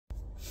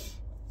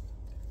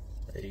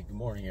Hey, good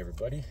morning,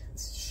 everybody.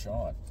 This is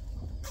Sean.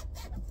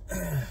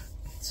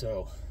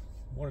 So,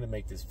 wanted to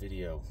make this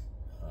video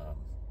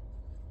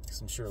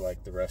because I'm sure,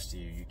 like the rest of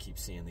you, you keep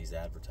seeing these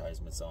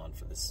advertisements on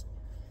for this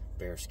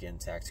Baerskin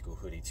Tactical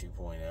Hoodie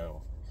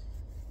 2.0.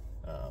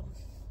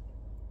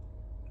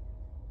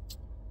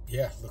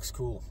 Yeah, looks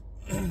cool.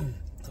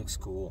 Looks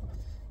cool.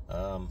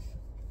 Thought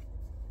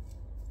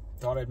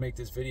I'd make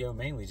this video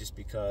mainly just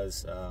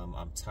because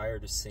I'm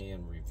tired of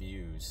seeing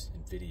reviews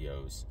and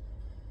videos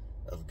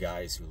of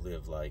guys who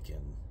live like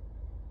in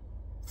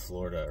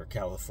Florida or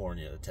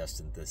California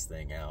testing this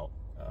thing out.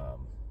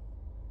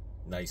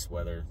 Nice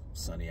weather,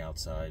 sunny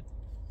outside.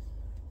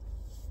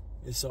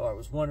 And so I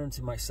was wondering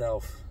to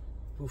myself,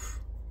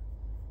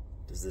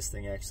 does this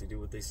thing actually do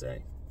what they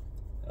say?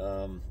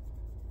 So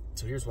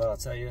here's what I'll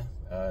tell you.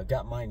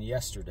 Got mine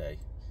yesterday.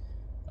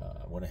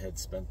 Went ahead and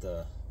spent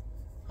the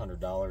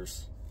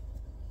 $100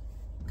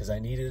 because I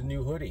needed a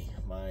new hoodie.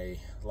 My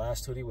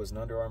last hoodie was an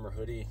Under Armour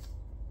hoodie.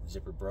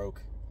 Zipper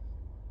broke.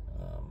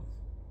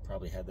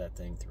 Probably had that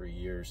thing 3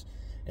 years,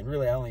 and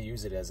really I only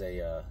use it as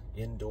a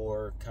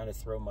indoor kind of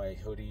throw my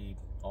hoodie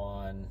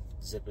on,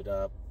 zip it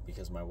up,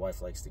 because my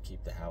wife likes to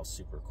keep the house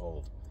super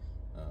cold.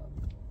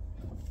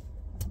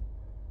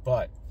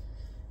 But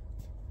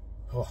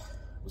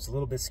was a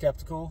little bit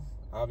skeptical.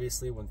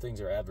 Obviously, when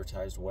things are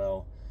advertised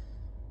well,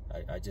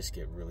 I just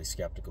get really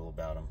skeptical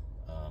about them.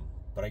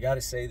 But I got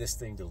to say, this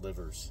thing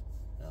delivers.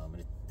 And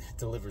it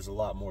delivers a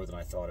lot more than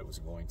I thought it was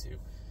going to.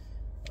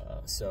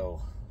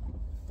 So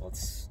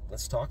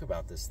let's talk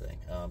about this thing.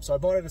 So I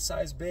bought it a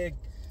size big.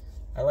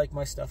 I like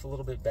my stuff a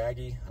little bit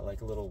baggy. I like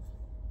a little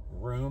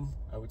room,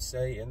 I would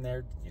say, in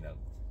there. You know,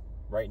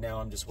 right now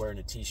I'm just wearing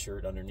a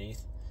t-shirt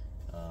underneath.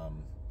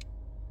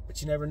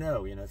 But you never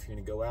know, you know, if you're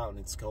gonna go out and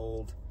it's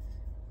cold,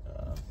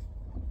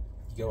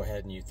 you go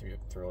ahead and you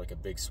throw like a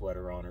big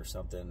sweater on or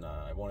something.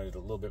 I wanted a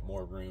little bit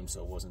more room so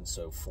it wasn't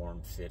so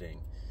form-fitting.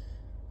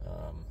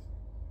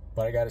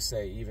 But I gotta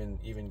say,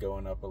 even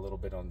going up a little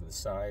bit on the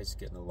size,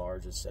 getting a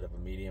large instead of a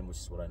medium, which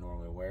is what I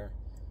normally wear,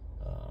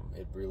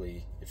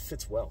 it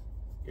fits well.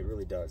 It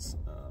really does.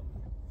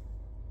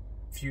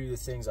 A few of the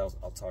things I'll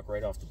talk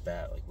right off the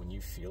bat. Like, when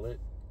you feel it,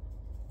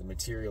 the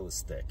material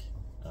is thick.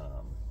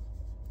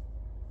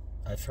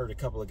 I've heard a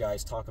couple of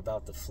guys talk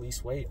about the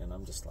fleece weight, and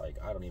I'm just like,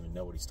 I don't even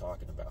know what he's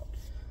talking about.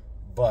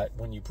 But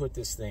when you put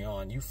this thing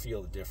on, you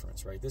feel the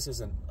difference, right? This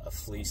isn't a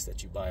fleece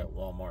that you buy at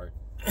Walmart.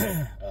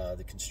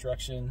 The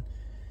construction,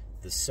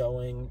 the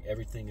sewing,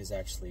 everything is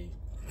actually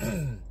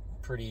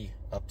pretty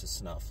up to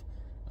snuff.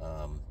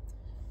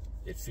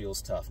 It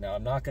feels tough. Now,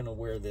 I'm not going to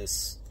wear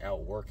this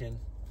out working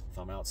if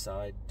I'm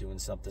outside doing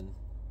something,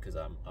 because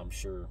I'm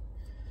sure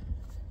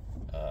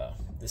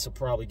this will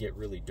probably get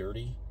really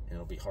dirty and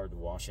it'll be hard to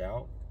wash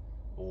out,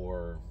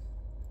 or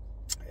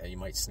you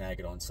might snag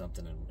it on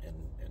something and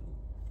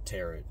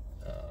tear it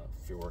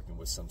if you're working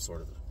with some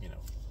sort of, you know,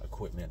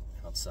 equipment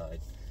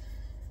outside.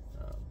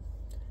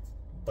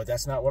 But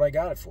that's not what I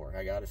got it for.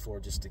 I got it for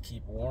just to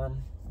keep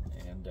warm.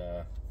 And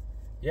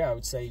yeah, I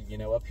would say, you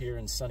know, up here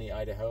in sunny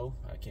Idaho,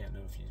 I can't know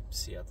if you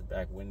see out the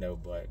back window,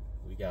 but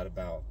we got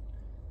about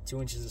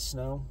 2 inches of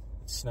snow.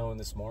 It's snowing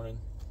this morning,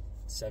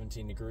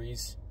 17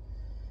 degrees.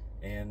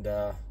 And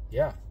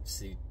yeah,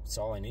 see, it's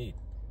all I need.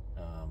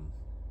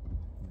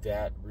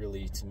 That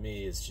really, to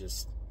me, is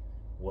just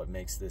what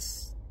makes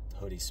this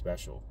hoodie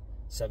special.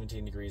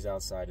 17 degrees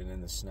outside and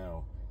in the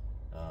snow.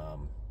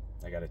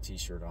 I got a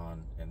t-shirt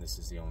on, and this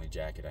is the only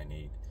jacket I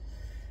need.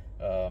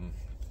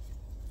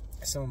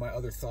 Some of my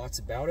other thoughts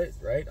about it,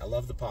 right? I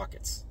love the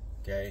pockets,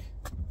 okay?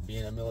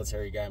 Being a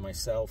military guy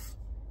myself,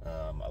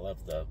 I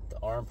love the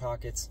arm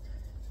pockets.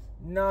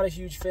 Not a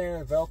huge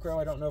fan of Velcro.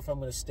 I don't know if I'm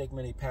going to stick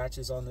many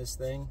patches on this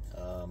thing.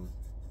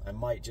 I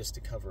might, just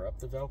to cover up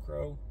the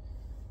Velcro,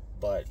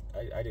 but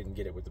I didn't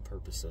get it with the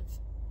purpose of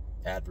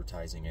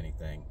advertising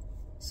anything.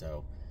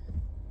 So,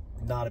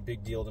 not a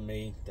big deal to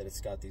me that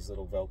it's got these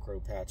little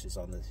Velcro patches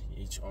on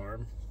each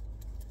arm.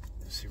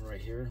 You see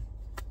right here.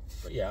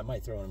 But yeah, I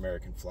might throw an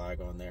American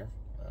flag on there,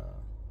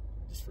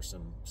 just for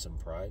some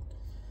pride.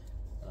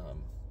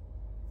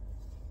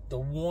 The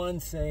one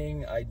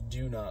thing I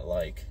do not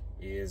like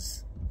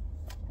is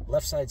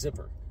left side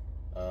zipper.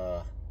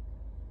 I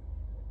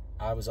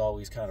was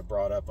always kind of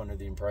brought up under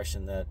the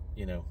impression that,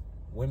 you know,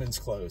 women's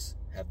clothes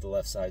have the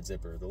left side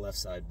zipper, the left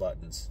side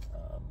buttons,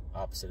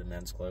 opposite of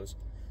men's clothes.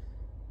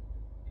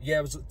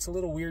 Yeah, it's a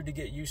little weird to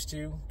get used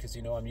to, because,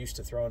 you know, I'm used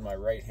to throwing my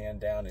right hand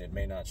down, and it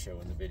may not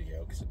show in the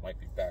video because it might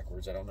be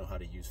backwards. I don't know how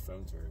to use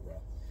phones very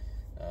well.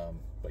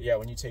 But yeah,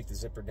 when you take the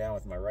zipper down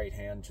with my right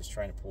hand, just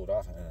trying to pull it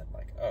off, and then I'm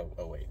like,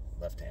 oh wait,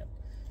 left hand.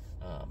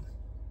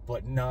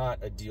 But not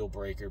a deal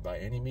breaker by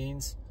any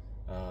means.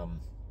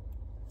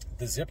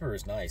 The zipper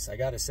is nice. I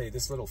gotta say,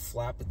 this little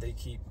flap that they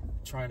keep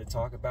trying to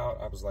talk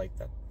about, I was like,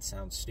 that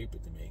sounds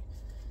stupid to me.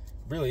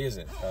 It really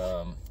isn't.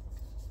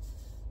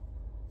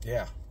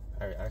 Yeah.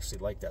 I actually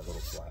like that little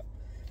flap.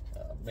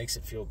 Makes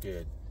it feel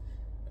good.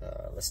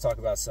 Let's talk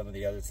about some of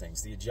the other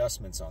things. The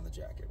adjustments on the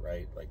jacket,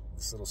 right? Like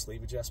this little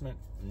sleeve adjustment,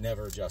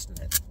 never adjusting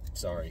it.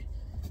 Sorry.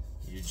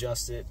 You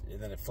adjust it, and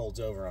then it folds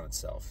over on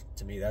itself.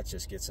 To me, that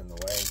just gets in the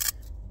way.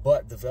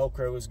 But the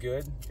Velcro is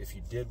good. If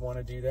you did want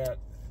to do that,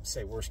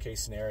 say worst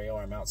case scenario,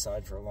 I'm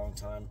outside for a long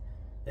time,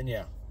 then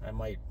yeah, I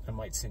might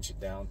cinch it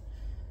down.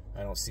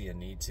 I don't see a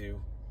need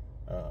to.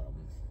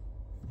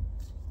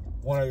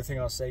 One other thing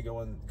I'll say,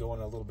 going a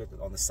little bit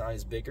on the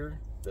size bigger,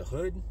 the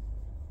hood,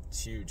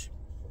 it's huge.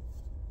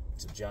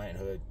 It's a giant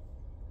hood.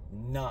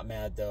 Not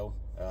mad though.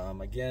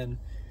 Again,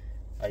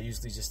 I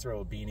usually just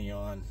throw a beanie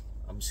on.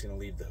 I'm just gonna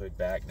leave the hood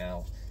back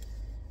now.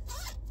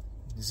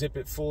 Zip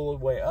it full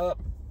way up.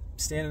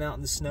 Standing out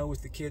in the snow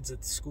with the kids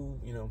at the school,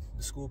 you know,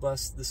 the school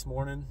bus this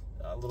morning.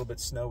 A little bit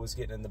of snow was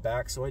getting in the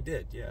back, so I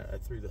did. Yeah, I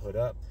threw the hood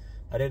up.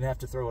 I didn't have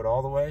to throw it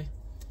all the way.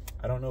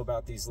 I don't know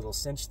about these little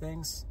cinch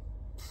things.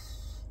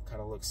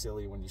 Kind of looks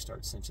silly when you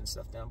start cinching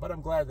stuff down, but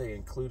I'm glad they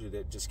included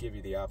it, just give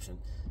you the option.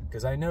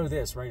 Because I know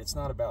this, right? It's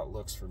not about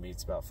looks for me,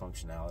 it's about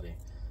functionality.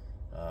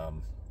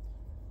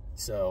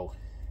 So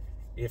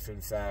if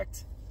in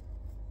fact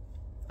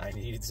I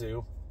needed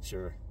to,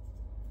 sure,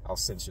 I'll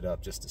cinch it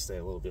up just to stay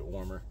a little bit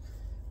warmer.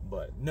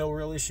 But no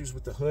real issues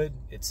with the hood.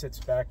 It sits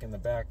back in the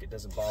back. It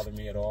doesn't bother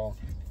me at all.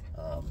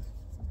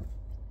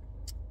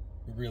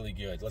 Really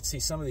good. Let's see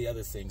some of the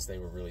other things they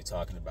were really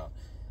talking about.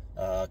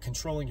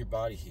 Controlling your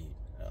body heat.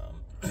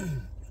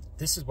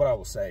 This is what I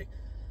will say.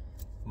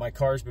 My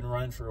car's been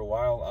running for a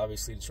while,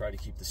 obviously, to try to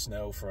keep the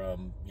snow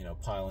from, you know,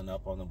 piling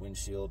up on the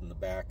windshield in the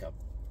back. I'm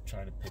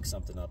trying to pick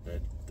something up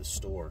at the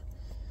store,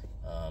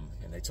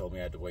 and they told me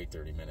I had to wait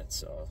 30 minutes,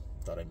 so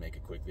I thought I'd make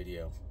a quick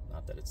video.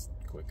 Not that it's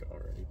quick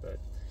already, but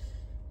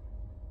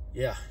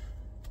yeah,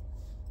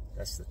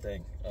 that's the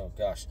thing. Oh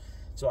gosh.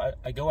 So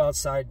I go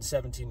outside,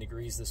 17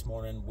 degrees this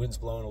morning, wind's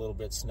blowing a little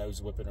bit,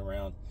 snow's whipping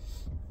around.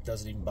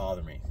 Doesn't even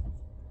bother me.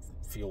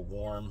 Feel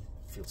warm,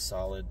 feel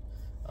solid.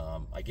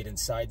 I get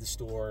inside the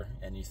store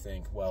and you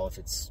think, well, if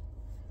it's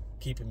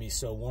keeping me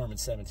so warm at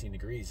 17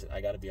 degrees, I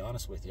got to be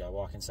honest with you. I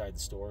walk inside the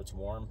store, it's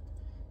warm.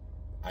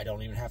 I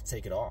don't even have to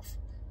take it off.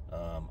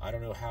 I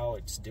don't know how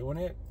it's doing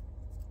it,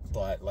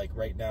 but like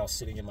right now,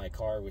 sitting in my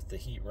car with the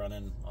heat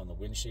running on the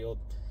windshield,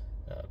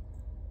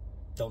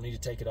 don't need to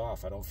take it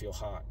off. I don't feel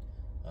hot.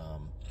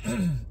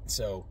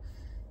 So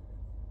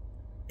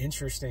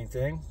interesting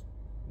thing,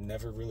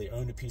 never really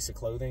owned a piece of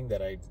clothing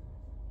that I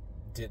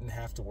didn't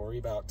have to worry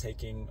about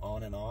taking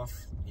on and off,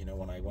 you know,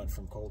 when I went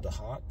from cold to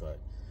hot. But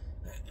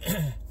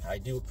I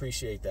do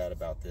appreciate that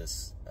about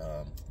this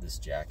this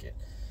jacket.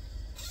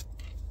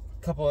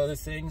 A couple other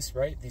things,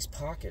 right? These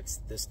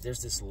pockets,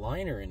 there's this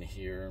liner in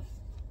here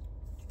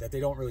that they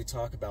don't really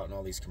talk about in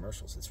all these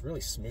commercials. It's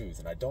really smooth,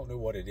 and I don't know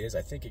what it is.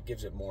 I think it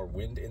gives it more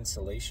wind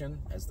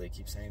insulation, as they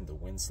keep saying, the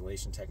wind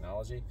insulation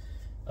technology.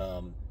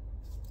 And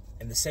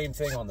the same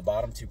thing on the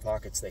bottom two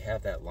pockets, they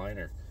have that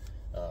liner.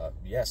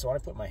 Yeah, so when I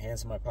put my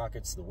hands in my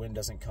pockets, the wind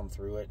doesn't come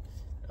through it,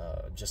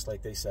 just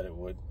like they said it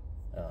would,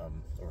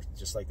 or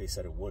just like they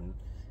said it wouldn't,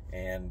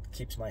 and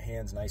keeps my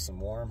hands nice and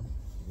warm.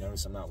 You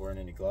notice I'm not wearing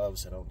any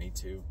gloves. I don't need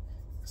to,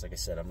 because like I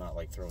said, I'm not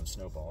like throwing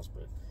snowballs,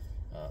 but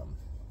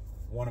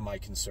one of my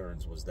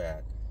concerns was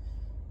that.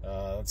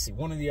 Let's see,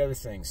 one of the other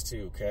things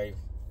too, okay?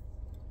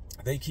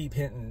 They keep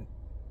hinting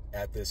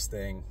at this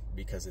thing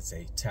because it's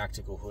a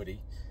tactical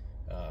hoodie,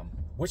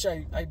 which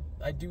I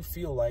do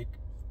feel like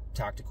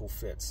tactical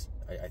fits.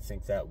 I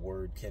think that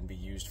word can be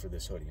used for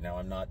this hoodie. Now,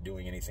 I'm not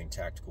doing anything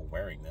tactical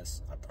wearing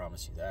this, I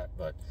promise you that,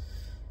 but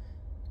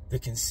the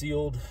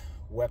concealed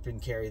weapon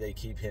carry they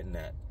keep hitting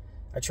at.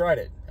 I tried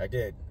it, I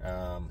did.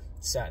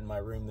 Sat in my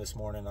room this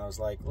morning, I was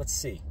like, let's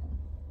see.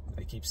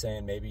 They keep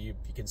saying maybe you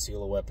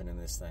conceal a weapon in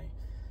this thing.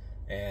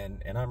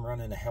 And I'm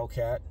running a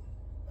Hellcat,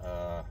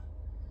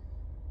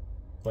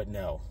 but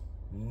no,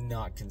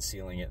 not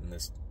concealing it in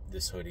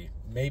this hoodie.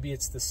 Maybe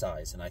it's the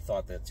size, and I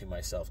thought that to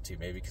myself too,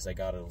 maybe because I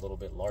got it a little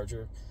bit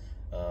larger.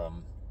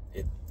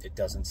 It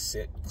doesn't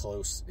sit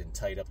close and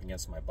tight up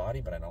against my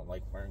body, but I don't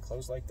like wearing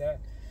clothes like that.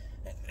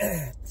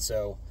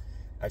 So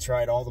I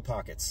tried all the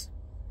pockets,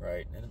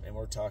 right? And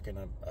we're talking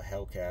a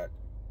Hellcat.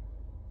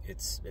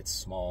 It's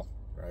small,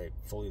 right?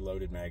 Fully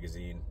loaded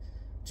magazine,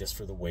 just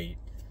for the weight.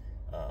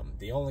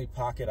 The only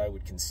pocket I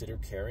would consider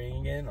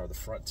carrying in are the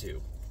front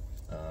two.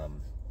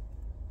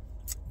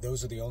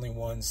 Those are the only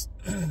ones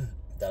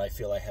that I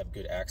feel I have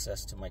good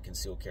access to my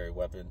concealed carry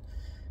weapon.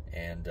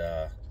 And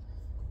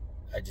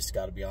I just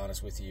got to be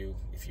honest with you,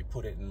 if you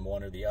put it in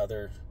one or the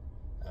other,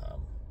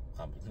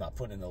 I'm not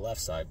putting it in the left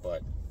side,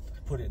 but I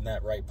put it in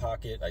that right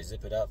pocket, I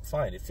zip it up,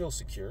 fine, it feels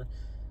secure,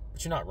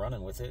 but you're not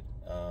running with it,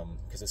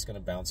 because it's going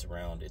to bounce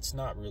around. It's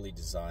not really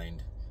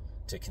designed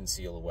to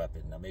conceal a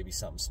weapon. Now, maybe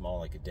something small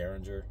like a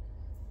Derringer,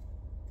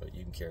 but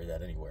you can carry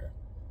that anywhere.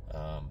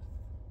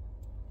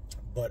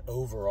 But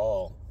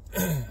overall,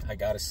 I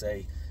gotta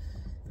say,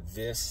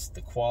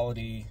 the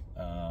quality,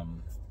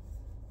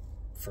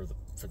 for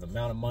the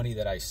amount of money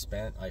that I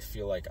spent, I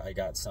feel like I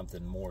got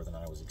something more than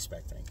I was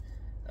expecting.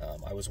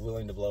 I was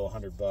willing to blow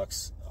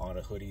 $100 on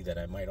a hoodie that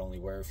I might only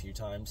wear a few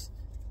times,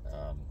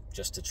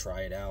 just to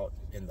try it out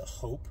in the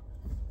hope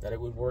that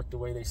it would work the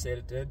way they said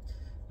it did.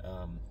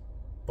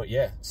 But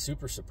yeah,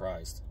 super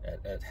surprised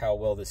at how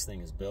well this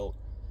thing is built,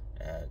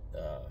 at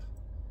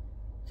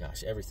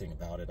gosh, everything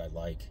about it I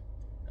like.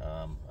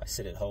 I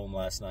sit at home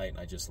last night and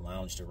I just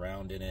lounged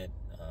around in it.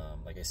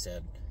 Like I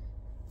said,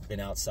 been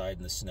outside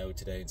in the snow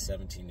today in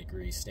 17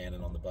 degrees,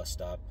 standing on the bus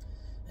stop,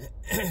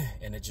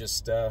 and it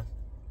just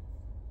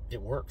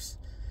it works.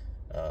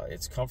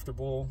 It's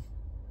comfortable.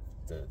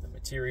 The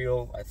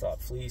material, I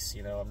thought fleece.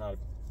 You know, I'm not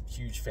a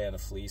huge fan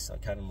of fleece. I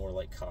kind of more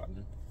like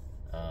cotton.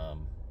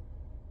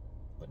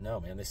 But no,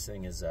 man, this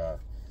thing is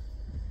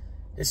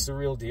it's the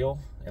real deal.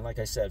 And like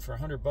I said, for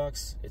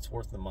 $100, it's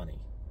worth the money.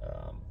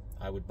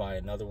 I would buy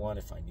another one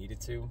if I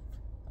needed to.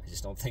 I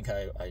just don't think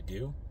I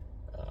do.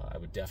 I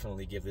would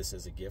definitely give this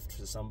as a gift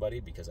to somebody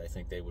because I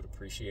think they would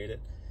appreciate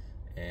it.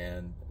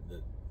 And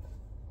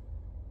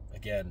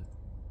again,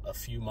 a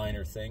few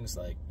minor things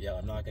like, yeah,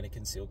 I'm not going to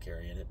conceal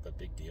carry in it, but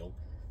big deal.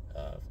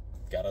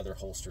 Got other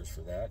holsters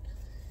for that.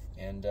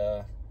 And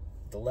the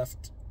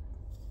left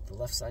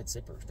side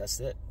zipper, that's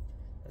it.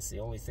 That's the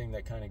only thing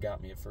that kind of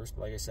got me at first.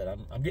 But like I said,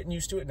 I'm getting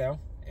used to it now.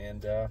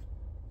 And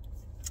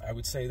I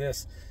would say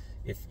this.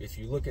 If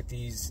you look at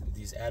these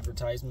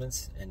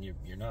advertisements and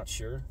you're not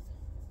sure,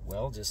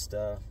 well, just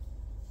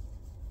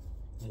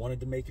wanted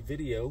to make a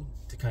video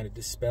to kind of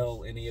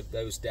dispel any of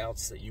those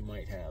doubts that you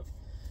might have.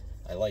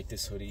 I like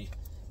this hoodie.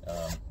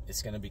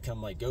 It's going to become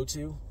my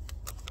go-to.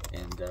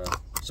 And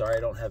sorry I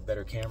don't have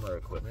better camera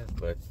equipment,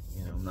 but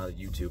you know, I'm not a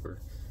YouTuber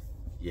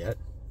yet,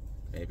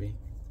 maybe.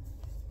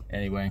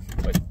 Anyway,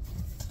 but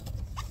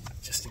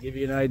just to give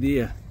you an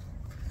idea,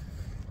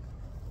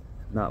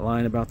 not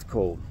lying about the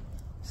cold.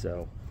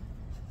 So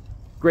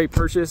great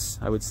purchase,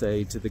 I would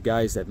say, to the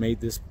guys that made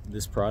this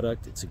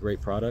product. It's a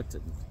great product,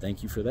 and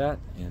thank you for that.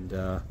 And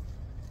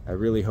I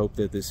really hope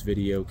that this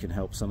video can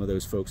help some of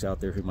those folks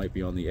out there who might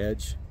be on the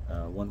edge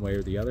one way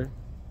or the other.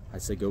 I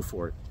say go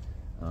for it.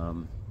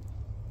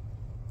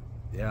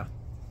 Yeah,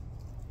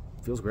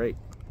 it feels great,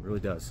 it really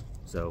does.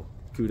 So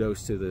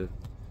kudos to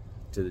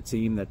the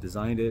team that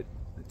designed it,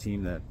 the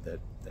team that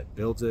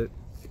builds it.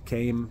 It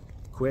came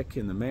quick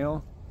in the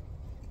mail.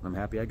 I'm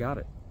happy I got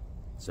it.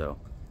 So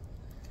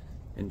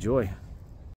enjoy.